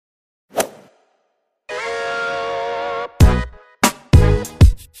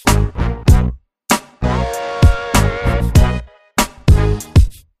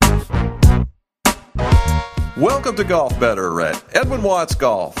Welcome to Golf Better at Edwin Watts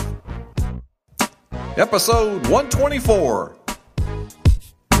Golf, episode 124.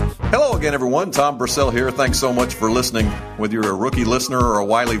 Hello again, everyone. Tom Brissell here. Thanks so much for listening. Whether you're a rookie listener or a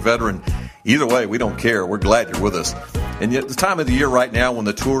wily veteran, either way, we don't care. We're glad you're with us. And yet, the time of the year right now when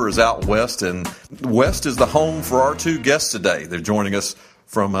the tour is out west, and west is the home for our two guests today. They're joining us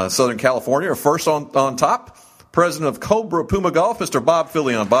from Southern California. First on top, President of Cobra Puma Golf, Mr. Bob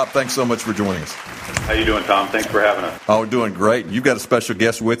Fillion. Bob, thanks so much for joining us. How you doing, Tom? Thanks for having us. Oh, we're doing great. You've got a special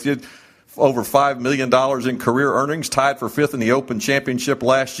guest with you. Over $5 million in career earnings, tied for fifth in the Open Championship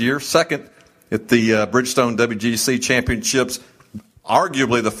last year, second at the Bridgestone WGC Championships,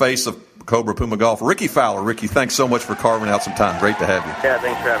 arguably the face of Cobra Puma Golf, Rickie Fowler. Rickie, thanks so much for carving out some time. Great to have you. Yeah,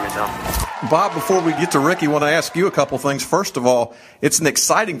 thanks for having me, Tom. Bob, before we get to Rickie, I want to ask you a couple things. First of all, it's an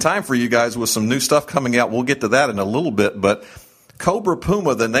exciting time for you guys with some new stuff coming out. We'll get to that in a little bit, but Cobra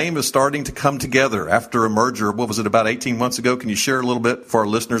Puma, the name is starting to come together after a merger. What was it, about 18 months ago? Can you share a little bit for our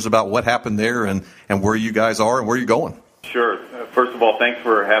listeners about what happened there and where you guys are and where you're going? Sure. First of all, thanks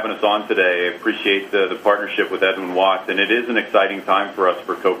for having us on today. I appreciate the partnership with Edwin Watts, and it is an exciting time for us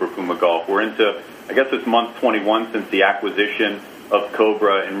for Cobra Puma Golf. We're into, I guess it's month 21 since the acquisition of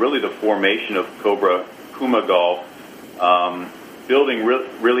Cobra and really the formation of Cobra Puma Golf, building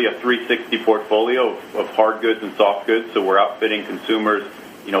really a 360 portfolio of hard goods and soft goods. So we're outfitting consumers,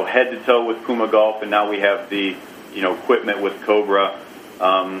 head to toe with Puma Golf, and now we have the, equipment with Cobra.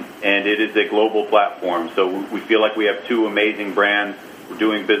 And it is a global platform. So we feel like we have two amazing brands. We're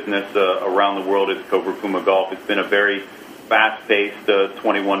doing business around the world as Cobra Puma Golf. It's been a very fast-paced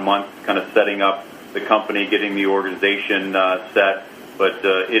 21 months kind of setting up the company, getting the organization set. But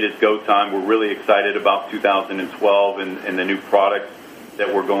it is go time. We're really excited about 2012 and the new products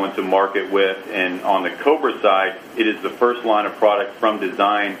that we're going to market with. And on the Cobra side, it is the first line of product from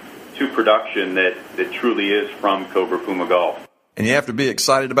design to production that truly is from Cobra Puma Golf. And you have to be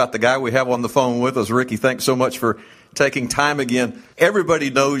excited about the guy we have on the phone with us. Rickie, thanks so much for taking time again. Everybody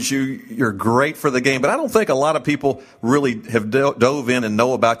knows you. You're great for the game, but I don't think a lot of people really have dove in and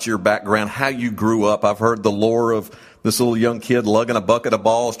know about your background, how you grew up. I've heard the lore of this little young kid lugging a bucket of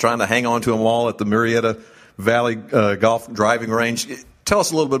balls, trying to hang on to them all at the Murrieta Valley Golf Driving Range. Tell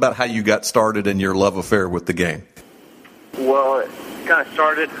us a little bit about how you got started in your love affair with the game. Well, it kind of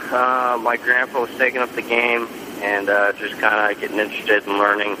started, my grandpa was taking up the game and just kind of getting interested in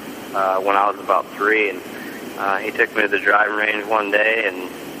learning when I was about 3. And he took me to the driving range one day, and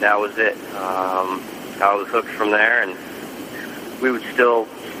that was it. I was hooked from there, and we would still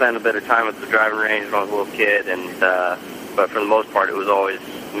spend a bit of time at the driving range when I was a little kid. And but for the most part, it was always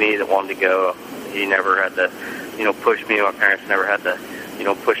me that wanted to go. He never had to, push me. My parents never had to,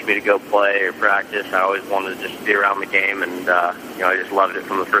 push me to go play or practice. I always wanted to just be around the game, and I just loved it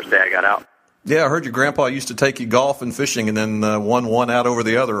from the first day I got out. Yeah, I heard your grandpa used to take you golf and fishing and then won one out over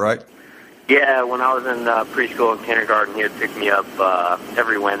the other, right? Yeah, when I was in preschool and kindergarten, he would pick me up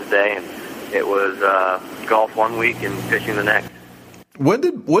every Wednesday, and it was golf one week and fishing the next. When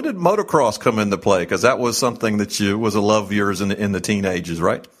did motocross come into play? Because that was something that was a love of yours in the teen ages,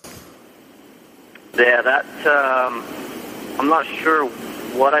 right? Yeah, I'm not sure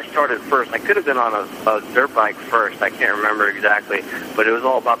what I started first. I could have been on a dirt bike first. I can't remember exactly, but it was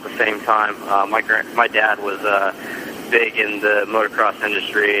all about the same time. My dad was big in the motocross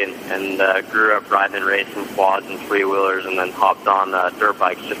industry and grew up riding and racing quads and three-wheelers, and then hopped on dirt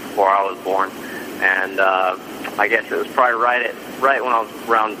bikes just before I was born. And I guess it was probably right when I was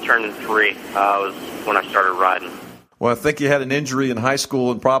around turning 3 was when I started riding. Well, I think you had an injury in high school,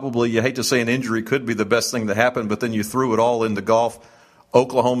 and probably, you hate to say an injury could be the best thing that happened, but then you threw it all into golf.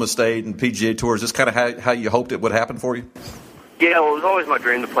 Oklahoma State and PGA Tour, is this kind of how you hoped it would happen for you? Yeah, well, it was always my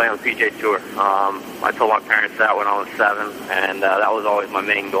dream to play on the PGA Tour. I told my parents that when I was 7, and that was always my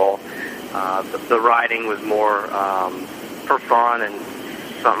main goal. The riding was more for fun and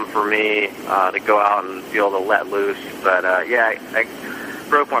something for me to go out and be able to let loose. But, I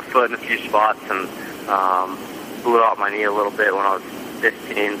broke my foot in a few spots and blew out my knee a little bit when I was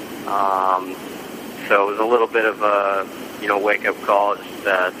 15. So it was a little bit of a wake-up call just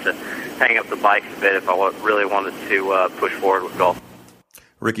to hang up the bikes a bit if I really wanted to push forward with golf.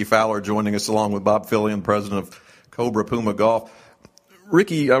 Rickie Fowler joining us along with Bob Fillion, president of Cobra Puma Golf.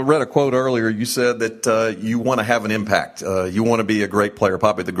 Rickie, I read a quote earlier. You said that you want to have an impact. You want to be a great player,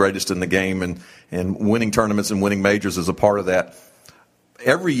 probably the greatest in the game, and winning tournaments and winning majors is a part of that.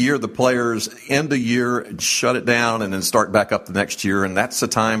 Every year the players end a year and shut it down and then start back up the next year, and that's a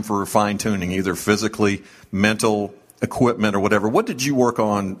time for fine-tuning, either physically, mental, equipment or whatever. What did you work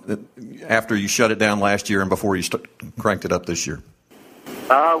on after you shut it down last year and before you cranked it up this year?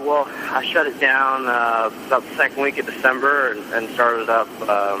 Well, I shut it down about the second week of December and started up,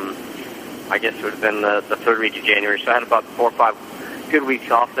 I guess it would have been the third week of January. So I had about 4 or 5 good weeks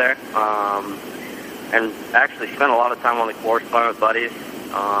off there. And actually spent a lot of time on the course playing with buddies.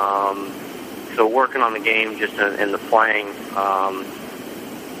 So working on the game just in the playing,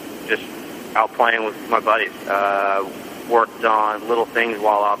 just out playing with my buddies. Worked on little things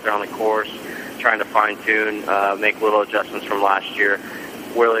while out there on the course, trying to fine-tune, make little adjustments from last year.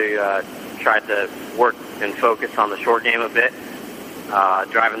 Really tried to work and focus on the short game a bit,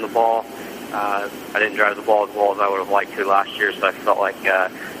 driving the ball. I didn't drive the ball as well as I would have liked to last year, so I felt like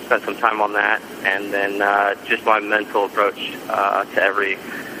spent some time on that. And then just my mental approach to every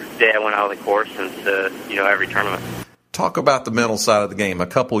day I went out on the course and to every tournament. Talk about the mental side of the game. A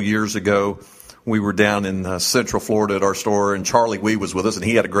couple years ago, we were down in Central Florida at our store, and Charlie Wee was with us, and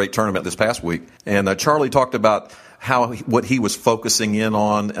he had a great tournament this past week. And Charlie talked about what he was focusing in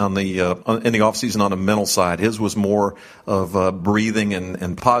on in the off season on the mental side. His was more of breathing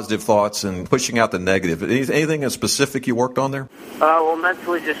and positive thoughts and pushing out the negative. Anything specific you worked on there? Well,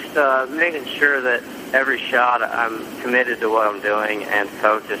 mentally, just making sure that every shot I'm committed to what I'm doing and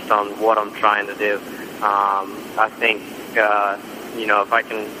focused on what I'm trying to do. I think if I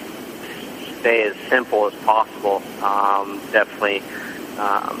can stay as simple as possible, definitely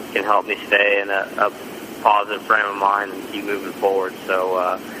can help me stay in a positive frame of mind and keep moving forward.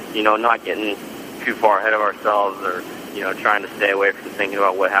 So, not getting too far ahead of ourselves or, trying to stay away from thinking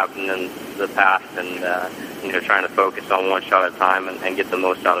about what happened in the past and, trying to focus on one shot at a time and get the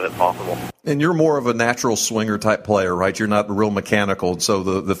most out of it possible. And you're more of a natural swinger type player, right? You're not real mechanical, so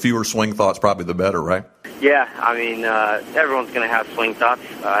the fewer swing thoughts probably the better, right? Yeah, I mean, everyone's going to have swing thoughts.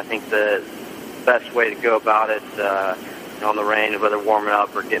 I think the best way to go about it on the range, whether warming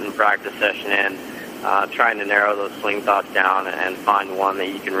up or getting practice session in, trying to narrow those swing thoughts down and find one that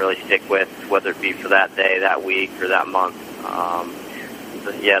you can really stick with, whether it be for that day, that week, or that month.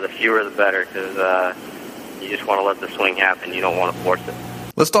 The fewer the better, because you just want to let the swing happen. You don't want to force it.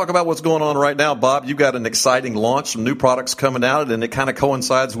 Let's talk about what's going on right now, Bob. You've got an exciting launch, some new products coming out, and it kind of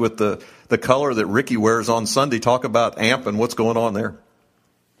coincides with the color that Ricky wears on Sunday. Talk about AMP and what's going on there.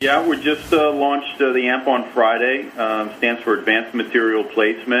 Yeah, we just launched the AMP on Friday. Stands for Advanced Material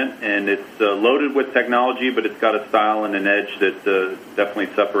Placement, and it's loaded with technology, but it's got a style and an edge that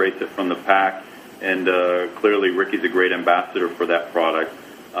definitely separates it from the pack, and clearly Ricky's a great ambassador for that product.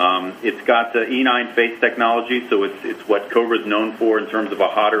 It's got E9 face technology, so it's what Cobra's known for in terms of a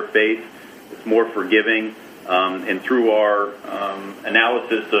hotter face. It's more forgiving, and through our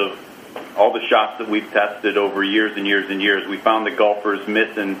analysis of all the shots that we've tested over years and years and years, we found the golfers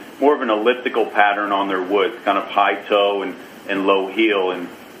missing more of an elliptical pattern on their woods, kind of high toe and low heel, and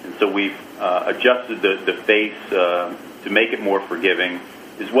so we've adjusted the face to make it more forgiving,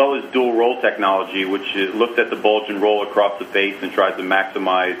 as well as dual roll technology, which looks at the bulge and roll across the face and tries to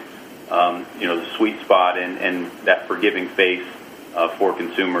maximize the sweet spot and that forgiving face for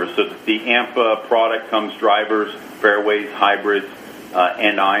consumers. So the AMP product comes drivers, fairways, hybrids,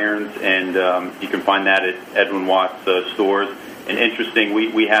 and irons, and you can find that at Edwin Watts stores. And interesting,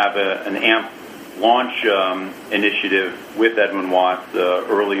 we have an AMP launch initiative with Edwin Watts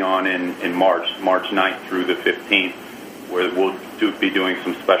early on in March 9th through the 15th, where we'll be doing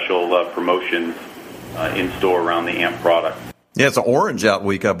some special promotions in store around the AMP product. Yeah, it's an Orange Out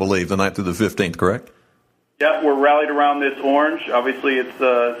week, I believe, the 9th through the 15th, correct? Yeah, we're rallied around this orange. Obviously, it's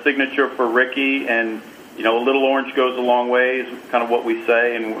a signature for Ricky, and a little orange goes a long way is kind of what we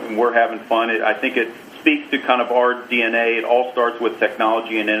say, and we're having fun. I think it speaks to kind of our DNA. It all starts with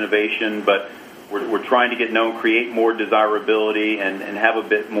technology and innovation, but we're trying to get known, create more desirability, and have a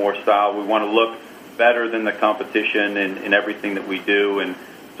bit more style. We want to look better than the competition in everything that we do, and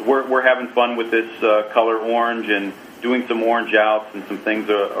so we're having fun with this color orange and doing some orange outs and some things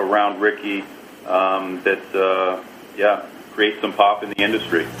around Ricky that create some pop in the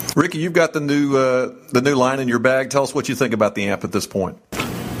industry. Ricky, you've got the new line in your bag. Tell us what you think about the AMP at this point.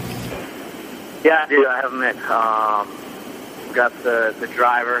 Yeah, I do. I have them. Got the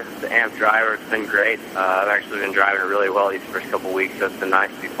driver, the AMP driver. It's been great. I've actually been driving it really well these first couple of weeks, so it's been nice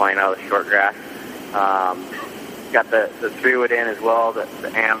to be playing out of the short grass. Got the 3-wood in as well, the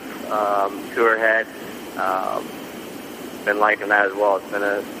AMP tour head. Been liking that as well. It's been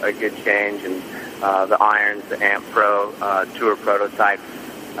a good change, and the irons, the AMP Pro Tour prototype.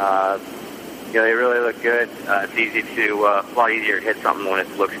 They really look good. It's easy to a lot easier to hit something when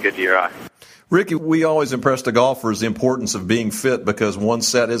it looks good to your eye. Ricky, we always impress the golfers the importance of being fit because one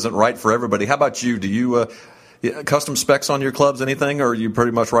set isn't right for everybody. How about you? Do you Custom specs on your clubs, anything, or are you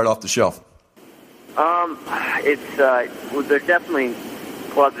pretty much right off the shelf? There's definitely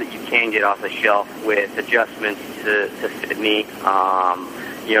clubs that you can get off the shelf with adjustments to fit me.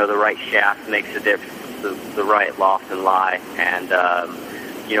 The right shaft makes a difference, the right loft and lie. And,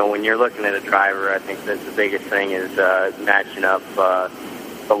 when you're looking at a driver, I think that the biggest thing is matching up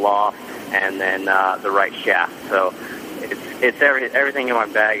the loft and then the right shaft. So it's everything in my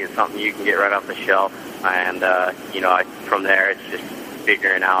bag is something you can get right off the shelf. And, from there, it's just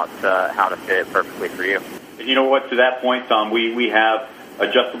figuring out how to fit it perfectly for you. And you know what? To that point, Tom, we have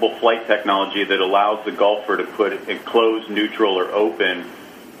adjustable flight technology that allows the golfer to put it closed, neutral, or open.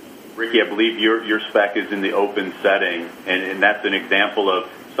 Ricky, I believe your spec is in the open setting, and that's an example of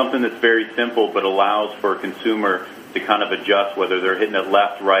something that's very simple but allows for a consumer to kind of adjust whether they're hitting it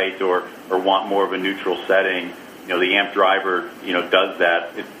left, right, or want more of a neutral setting. The AMP driver, does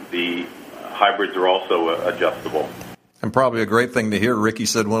that. The hybrids are also adjustable. And probably a great thing to hear. Ricky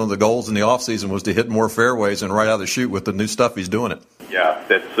said one of the goals in the offseason was to hit more fairways, and right out of the chute with the new stuff, he's doing it. Yeah,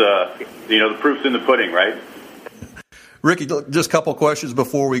 that's, the proof's in the pudding, right? Ricky, just a couple questions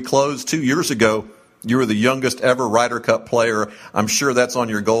before we close. 2 years ago, you were the youngest ever Ryder Cup player. I'm sure that's on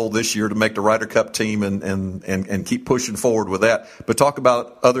your goal this year to make the Ryder Cup team and keep pushing forward with that. But talk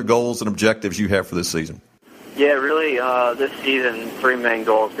about other goals and objectives you have for this season. Yeah, really, this season, 3 main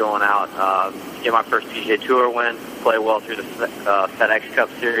goals going out. Get my first PGA Tour win, play well through the FedEx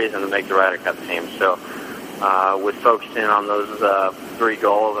Cup Series, and then make the Ryder Cup team. So with focusing on those 3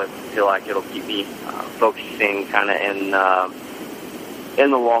 goals, I feel like it'll keep me focusing kind of in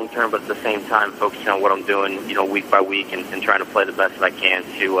the long term, but at the same time focusing on what I'm doing, week by week and trying to play the best that I can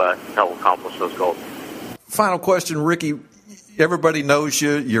to help accomplish those goals. Final question, Ricky. Everybody knows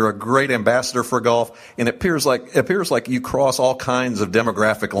you. You're a great ambassador for golf, and it appears like you cross all kinds of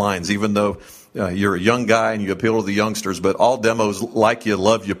demographic lines, even though you're a young guy and you appeal to the youngsters, but all demos like you,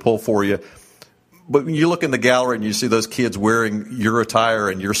 love you, pull for you. But when you look in the gallery and you see those kids wearing your attire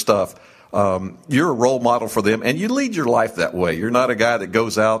and your stuff, you're a role model for them, and you lead your life that way. You're not a guy that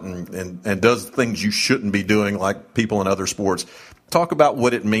goes out and does things you shouldn't be doing like people in other sports. Talk about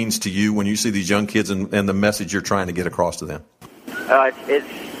what it means to you when you see these young kids and the message you're trying to get across to them.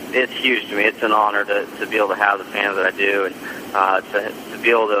 It's huge to me. It's an honor to be able to have the fans that I do, and to be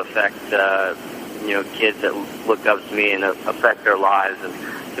able to affect kids that look up to me and affect their lives, and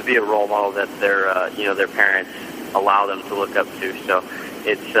to be a role model that their parents allow them to look up to. So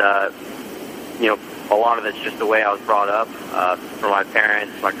it's a lot of it's just the way I was brought up from my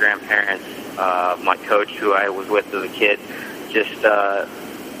parents, my grandparents, my coach who I was with as a kid. Just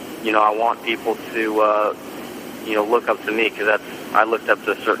I want people to look up to me, because I looked up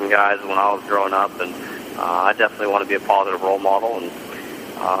to certain guys when I was growing up, and I definitely want to be a positive role model, and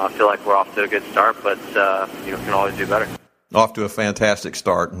I feel like we're off to a good start, but can always do better. Off to a fantastic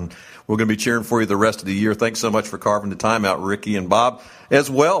start, and we're going to be cheering for you the rest of the year. Thanks so much for carving the time out, Ricky and Bob, as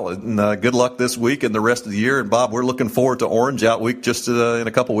well. And good luck this week and the rest of the year. And Bob, we're looking forward to Orange Out Week just in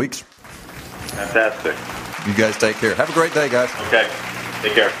a couple weeks. Fantastic. You guys take care. Have a great day, guys. Okay.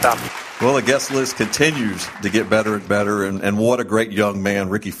 Take care. Stop. Well, the guest list continues to get better and better, and what a great young man,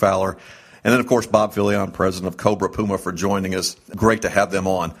 Ricky Fowler. And then, of course, Bob Filion, president of Cobra Puma, for joining us. Great to have them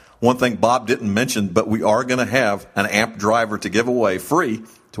on. One thing Bob didn't mention, but we are going to have an AMP driver to give away free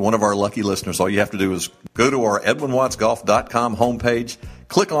to one of our lucky listeners. All you have to do is go to our EdwinWattsGolf.com homepage,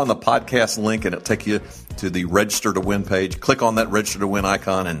 click on the podcast link, and it'll take you to the Register to Win page. Click on that Register to Win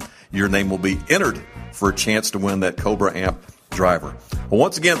icon, and your name will be entered for a chance to win that Cobra AMP driver. Well,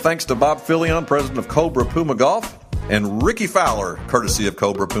 once again, thanks to Bob Filion, president of Cobra Puma Golf, and Ricky Fowler, courtesy of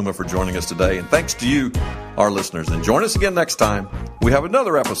Cobra Puma, for joining us today. And thanks to you, our listeners. And join us again next time. We have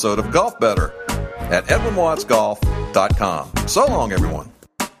another episode of Golf Better at EdwinWattsGolf.com. So long, everyone.